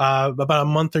about a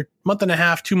month and a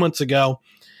half, 2 months ago.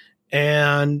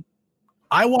 And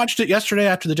I watched it yesterday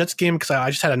after the Jets game because I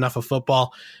just had enough of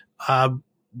football.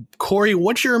 Corey,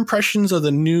 what's your impressions of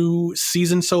the new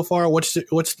season so far? What did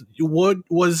you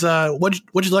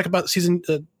like about season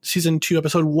 2,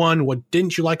 episode 1? What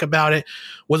didn't you like about it?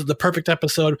 Was it the perfect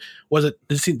episode? Does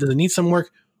it need some work?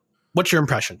 What's your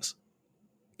impressions?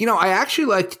 I actually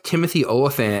liked Timothy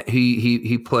Oliphant.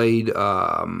 He played the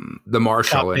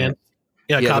Marshal. The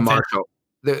Marshal.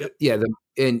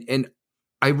 And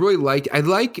I really liked. I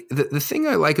like the thing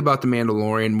I like about the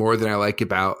Mandalorian more than I like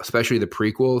about especially the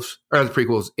prequels and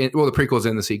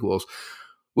the sequels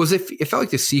was it felt like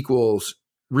the sequels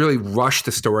really rushed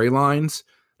the storylines.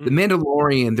 The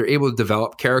Mandalorian, they're able to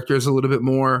develop characters a little bit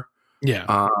more.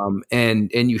 Yeah. And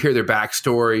you hear their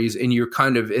backstories, and you're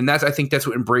I think that's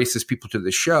what embraces people to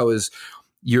the show is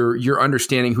you're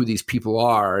understanding who these people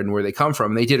are and where they come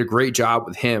from. And they did a great job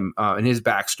with him and his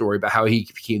backstory about how he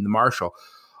became the Marshal.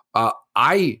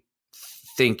 I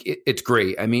think it's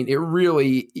great. I mean,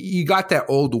 you got that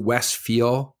old West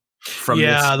feel from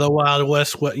the Wild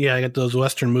West. I got those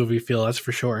Western movie feel. That's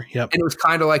for sure. Yep. And it was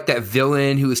kind of like that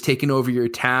villain who was taking over your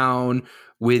town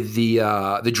with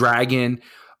the dragon.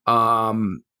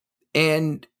 And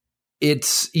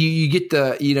it's you get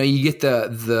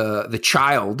the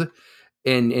child,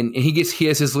 and he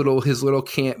has his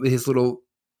little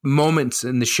moments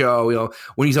in the show,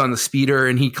 when he's on the speeder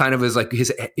and he kind of is like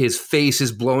his face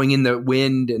is blowing in the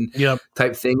wind and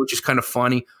type thing, which is kind of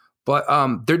funny. But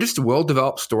they're just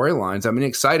well-developed storylines. I'm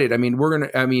excited. I mean,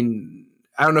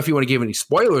 I don't know if you want to give any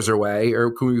spoilers away,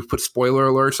 or can we put spoiler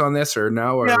alerts on this or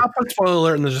no? Or, I'll put spoiler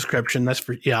alert in the description.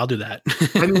 I'll do that.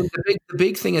 I mean, the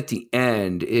big thing at the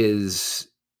end is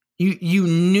you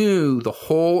knew the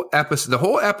whole episode. The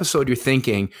whole episode, you're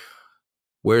thinking,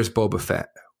 "Where's Boba Fett?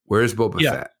 Where's Boba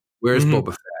Fett? Where's Boba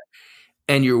Fett?"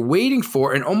 And you're waiting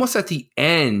for, and almost at the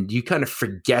end, you kind of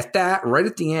forget that right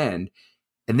at the end,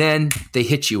 and then they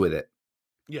hit you with it.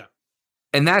 Yeah,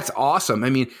 and that's awesome. I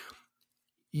mean,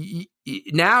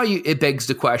 now it begs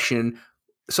the question.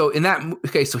 So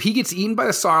so he gets eaten by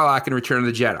the Sarlacc in Return of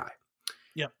the Jedi.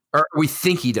 Yeah, or we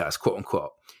think he does, quote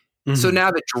unquote. Mm-hmm. So now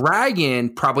the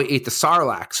dragon probably ate the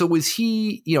Sarlacc. So was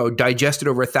he, digested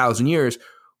over 1,000 years?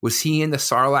 Was he in the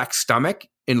Sarlacc's stomach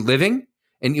and living,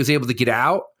 and he was able to get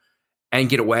out and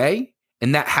get away?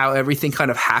 And that how everything kind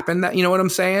of happened, that, you know what I'm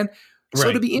saying? Right. So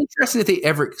it'd be interesting if they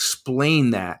ever explain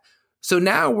that. So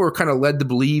now we're kind of led to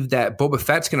believe that Boba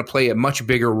Fett's going to play a much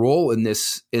bigger role in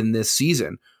this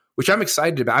season, which I'm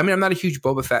excited about. I mean, I'm not a huge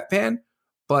Boba Fett fan,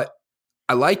 but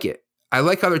I like it. I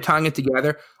like how they're tying it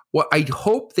together. What I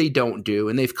hope they don't do,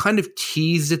 and they've kind of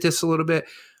teased at this a little bit,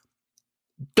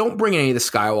 don't bring any of the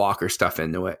Skywalker stuff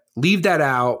into it. Leave that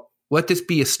out. Let this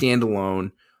be a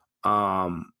standalone.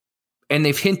 And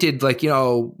they've hinted, like,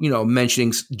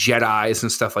 mentioning Jedis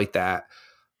and stuff like that.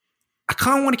 I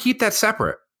kind of want to keep that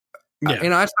separate. Yeah.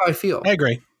 That's how I feel. I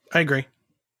agree. I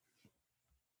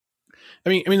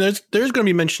mean, there's going to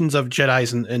be mentions of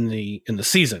Jedis in the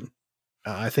season.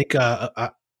 I think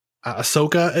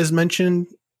Ahsoka is mentioned.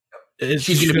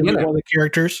 She's going to be one of the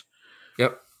characters.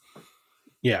 Yep.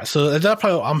 Yeah, so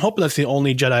I'm hoping that's the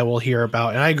only Jedi we'll hear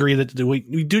about. And I agree that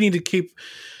we do need to keep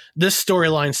this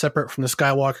storyline separate from the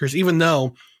Skywalkers, even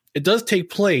though it does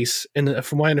take place,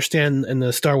 from what I understand, in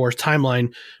the Star Wars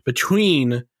timeline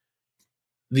between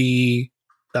the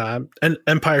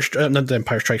Empire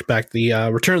Strikes Back, the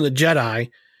Return of the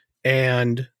Jedi,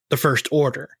 and the First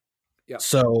Order. Yeah.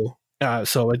 So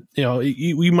So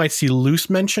we might see loose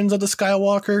mentions of the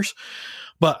Skywalkers,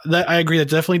 but that I agree that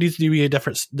definitely needs to be a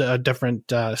different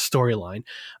storyline.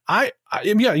 I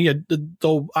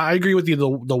agree with you.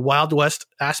 The Wild West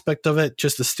aspect of it,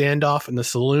 just the standoff in the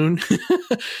saloon,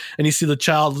 and you see the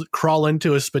child crawl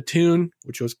into a spittoon,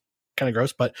 which was kind of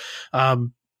gross, but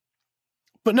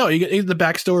no, you get the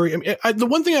backstory. I mean, the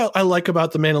one thing I like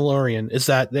about The Mandalorian is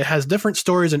that it has different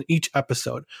stories in each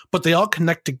episode, but they all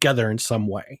connect together in some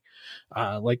way.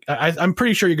 I'm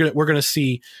pretty sure we're gonna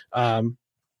see Cobb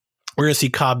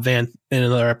Vanth in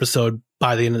another episode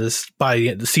by the end of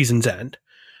the season's end.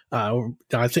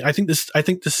 I think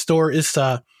this story is,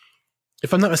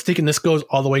 if I'm not mistaken, this goes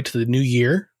all the way to the new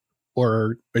year,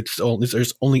 or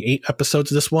there's only 8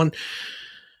 episodes of this one,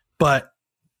 but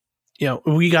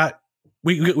we get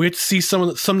to see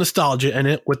some nostalgia in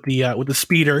it with the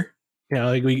speeder.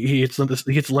 Mando gets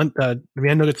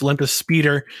lent a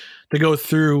speeder to go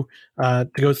through Mos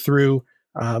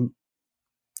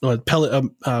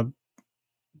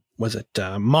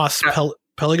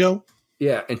Pelgo?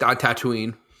 Yeah, and on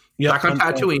Tatooine. Yep, back on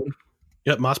Tatooine.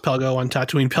 Yep, Mos Pelgo on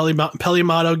Tatooine.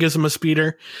 Peli-Motto gives him a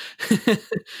speeder.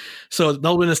 So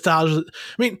that'll be nostalgia.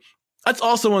 I mean, that's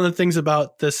also one of the things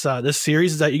about this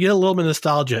series is that you get a little bit of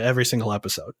nostalgia every single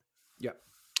episode. Yeah,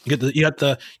 you get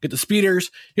the speeders,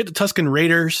 you get the Tusken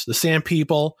Raiders, the Sand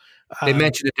People. They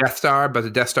mentioned the Death Star, but the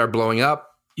Death Star blowing up.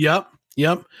 Yep.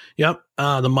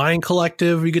 The Mining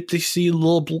Collective, we get to see a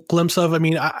little glimpse of. I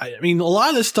mean, a lot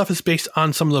of this stuff is based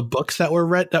on some of the books that were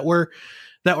read that are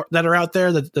out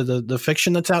there. The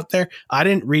fiction that's out there. I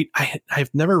didn't read. I've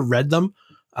never read them.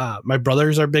 My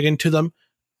brothers are big into them.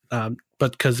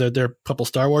 But because they're a couple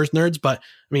Star Wars nerds, but I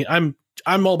mean, I'm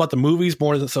all about the movies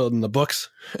more than the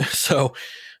books. So,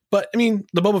 but I mean,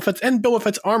 the Boba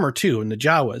Fett's armor too, and the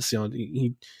Jawas.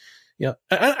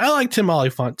 I like Tim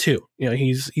Oliphant too.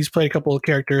 He's played a couple of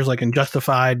characters like in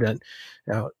Justified, and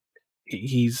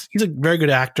he's a very good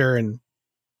actor. And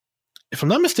if I'm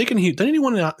not mistaken, didn't he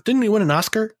win an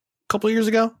Oscar a couple of years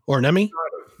ago, or an Emmy?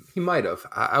 He might have.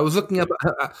 I was looking up.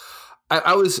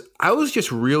 I was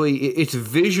just really. It's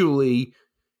visually,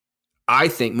 I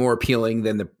think, more appealing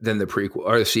than the prequel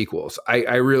or the sequels.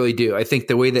 I really do. I think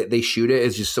the way that they shoot it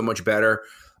is just so much better.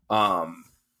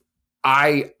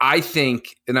 I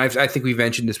think, and I think we've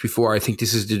mentioned this before. I think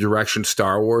this is the direction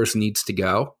Star Wars needs to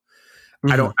go.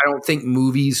 Mm-hmm. I don't think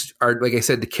movies are, like I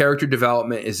said, the character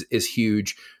development is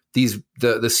huge.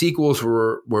 The sequels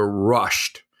were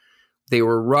rushed. They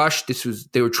were rushed.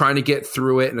 They were trying to get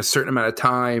through it in a certain amount of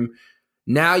time.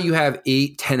 Now you have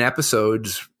 8-10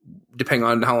 episodes, depending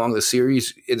on how long the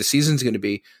season's going to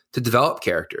be, to develop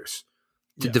characters,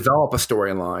 to develop a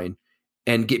storyline,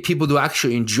 and get people to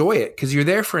actually enjoy it. Because you're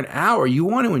there for an hour, you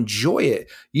want to enjoy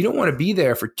it. You don't want to be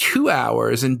there for 2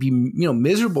 hours and be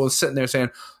miserable and sitting there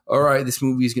saying, "All right, this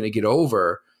movie is going to get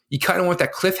over." You kind of want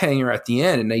that cliffhanger at the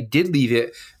end, and they did leave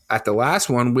it at the last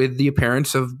one with the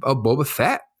appearance of Boba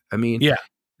Fett. I mean, yeah.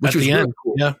 Which was really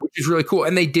cool. Yeah. Which is really cool.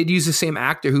 And they did use the same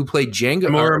actor who played Jango.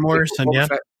 Morrison, yeah.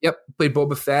 Fett. Yep. Played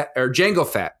Boba Fett or Jango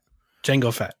Fett.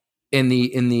 Jango Fett. In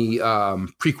the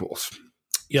prequels.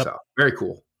 Yep. So, very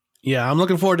cool. Yeah. I'm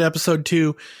looking forward to episode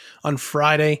 2 on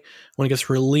Friday when it gets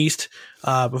released.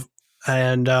 I'm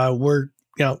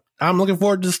looking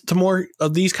forward to more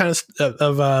of these kind of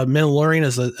Mandalorian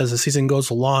as the season goes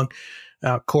along.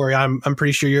 Corey, I'm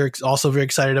pretty sure you're also very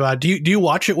excited about it. Do you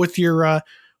watch it with your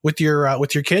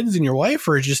kids and your wife,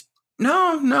 or just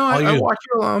no? I watch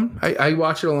it alone. I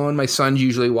watch it alone. My son's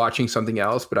usually watching something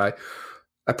else, but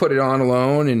I put it on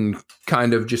alone and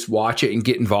kind of just watch it and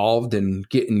get involved and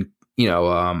getting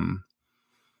what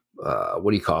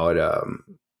do you call it?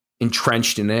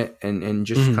 Entrenched in it and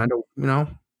just kind of All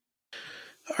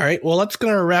right. Well, I'm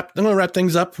gonna wrap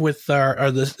things up with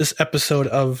this episode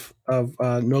of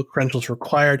No Credentials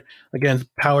Required. Again,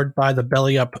 powered by the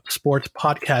Belly Up Sports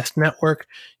Podcast Network.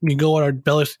 You can go on our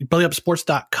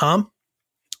bellyupsports.com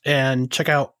and check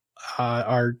out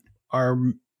our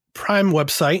Prime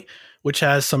website, which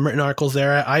has some written articles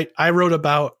there. I wrote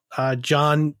about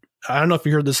John. I don't know if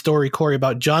you heard the story, Corey,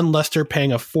 about John Lester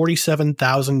paying a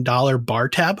 $47,000 bar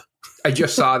tab. I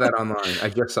just saw that online.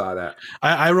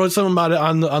 I wrote something about it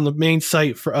on the main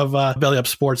site of Belly Up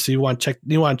Sports. So you want to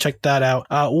check that out.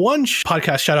 One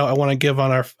podcast shout out I want to give on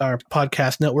our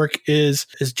podcast network is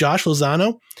Josh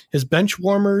Lozano, his Bench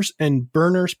Warmers and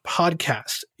Burners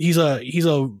podcast. He's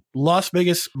a Las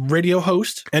Vegas radio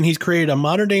host, and he's created a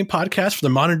modern day podcast for the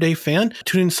modern day fan.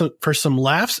 Tune in for some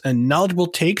laughs and knowledgeable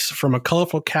takes from a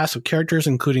colorful cast of characters,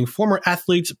 including former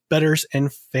athletes, bettors,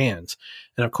 and fans.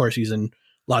 And of course, he's in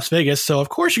Las Vegas, so of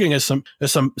course you're going to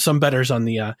get some bettors on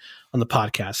the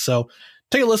podcast. So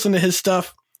take a listen to his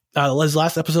stuff. His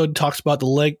last episode talks about the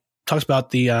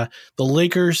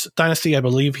Lakers dynasty. I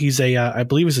believe he's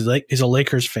a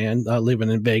Lakers fan living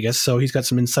in Vegas, so he's got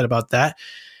some insight about that.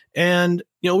 And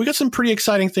we got some pretty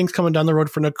exciting things coming down the road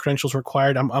for No Credentials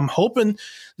Required. I'm hoping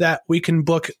that we can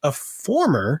book a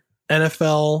former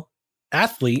NFL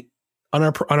athlete on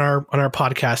our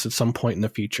podcast at some point in the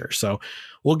future. So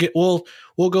we'll go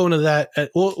into that.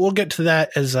 We'll get to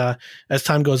that as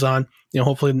time goes on.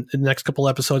 Hopefully in the next couple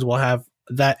episodes we'll have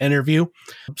that interview.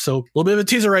 So a little bit of a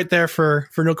teaser right there for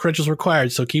No Credentials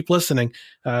Required. So keep listening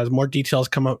as more details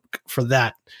come up for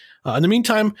that. In the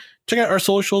meantime, check out our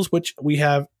socials, which we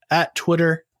have at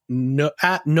Twitter,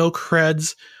 at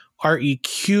NoCreds,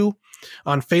 REQ.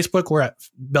 On Facebook, we're at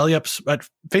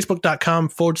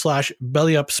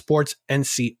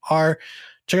facebook.com/BellyUpSportsNCR.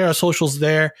 Check out our socials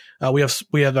there. We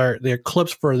have their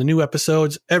clips for the new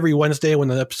episodes every Wednesday when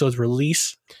the episodes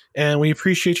release. And we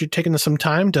appreciate you taking some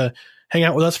time to hang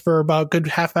out with us for about a good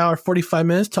half hour, 45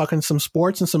 minutes, talking some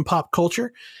sports and some pop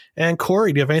culture. And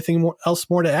Corey, do you have anything else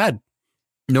more to add?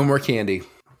 No more candy.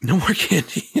 No more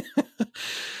candy.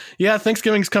 Yeah,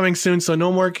 Thanksgiving's coming soon, so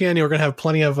no more candy. We're going to have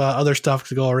plenty of other stuff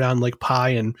to go around, like pie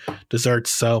and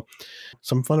desserts. So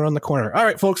some fun around the corner. All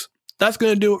right, folks, that's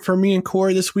going to do it for me and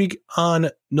Corey this week on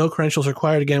No Credentials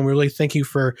Required. Again, we really thank you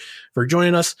for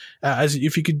joining us.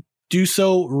 If you could do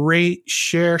so, rate,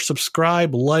 share,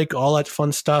 subscribe, like, all that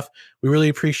fun stuff. We really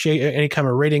appreciate any kind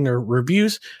of rating or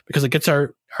reviews because it gets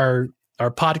our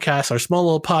podcast, our small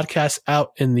little podcast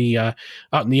out in the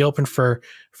open for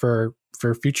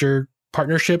future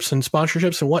partnerships and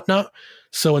sponsorships and whatnot.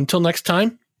 So until next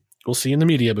time, we'll see you in the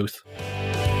media booth.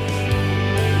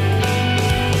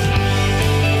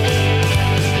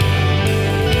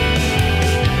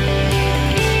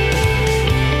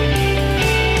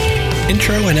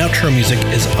 Intro and outro music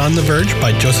is On the Verge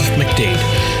by Joseph McDade.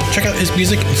 Check out his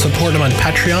music and support him on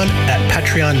Patreon at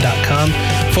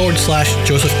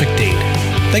patreon.com/Joseph McDade.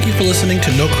 Thank you for listening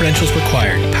to No Credentials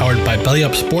Required, powered by Belly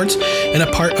Up Sports and a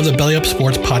part of the Belly Up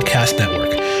Sports Podcast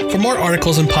Network. For more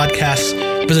articles and podcasts,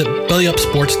 visit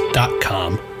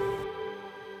bellyupsports.com.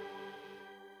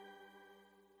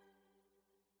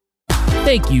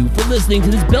 Thank you for listening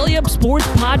to this Belly Up Sports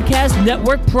Podcast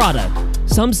Network product.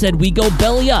 Some said we go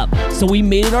belly up, so we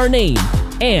made it our name,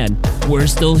 and we're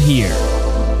still here.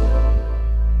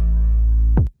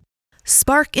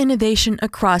 Spark innovation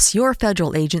across your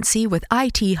federal agency with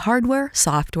IT hardware,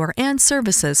 software, and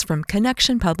services from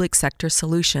Connection Public Sector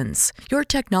Solutions. Your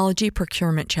technology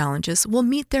procurement challenges will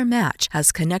meet their match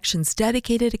as Connection's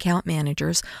dedicated account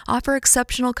managers offer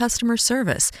exceptional customer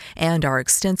service, and our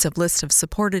extensive list of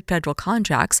supported federal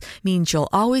contracts means you'll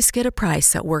always get a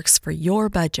price that works for your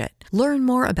budget. Learn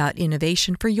more about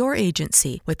innovation for your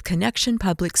agency with Connection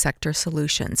Public Sector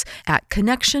Solutions at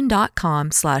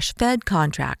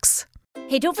connection.com/fedcontracts.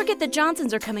 Hey, don't forget the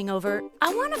Johnsons are coming over.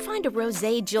 I want to find a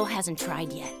rosé Jill hasn't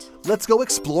tried yet. Let's go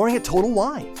exploring at Total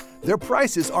Wine. Their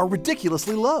prices are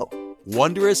ridiculously low.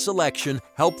 Wondrous selection,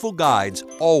 helpful guides,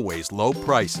 always low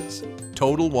prices.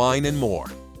 Total Wine and more.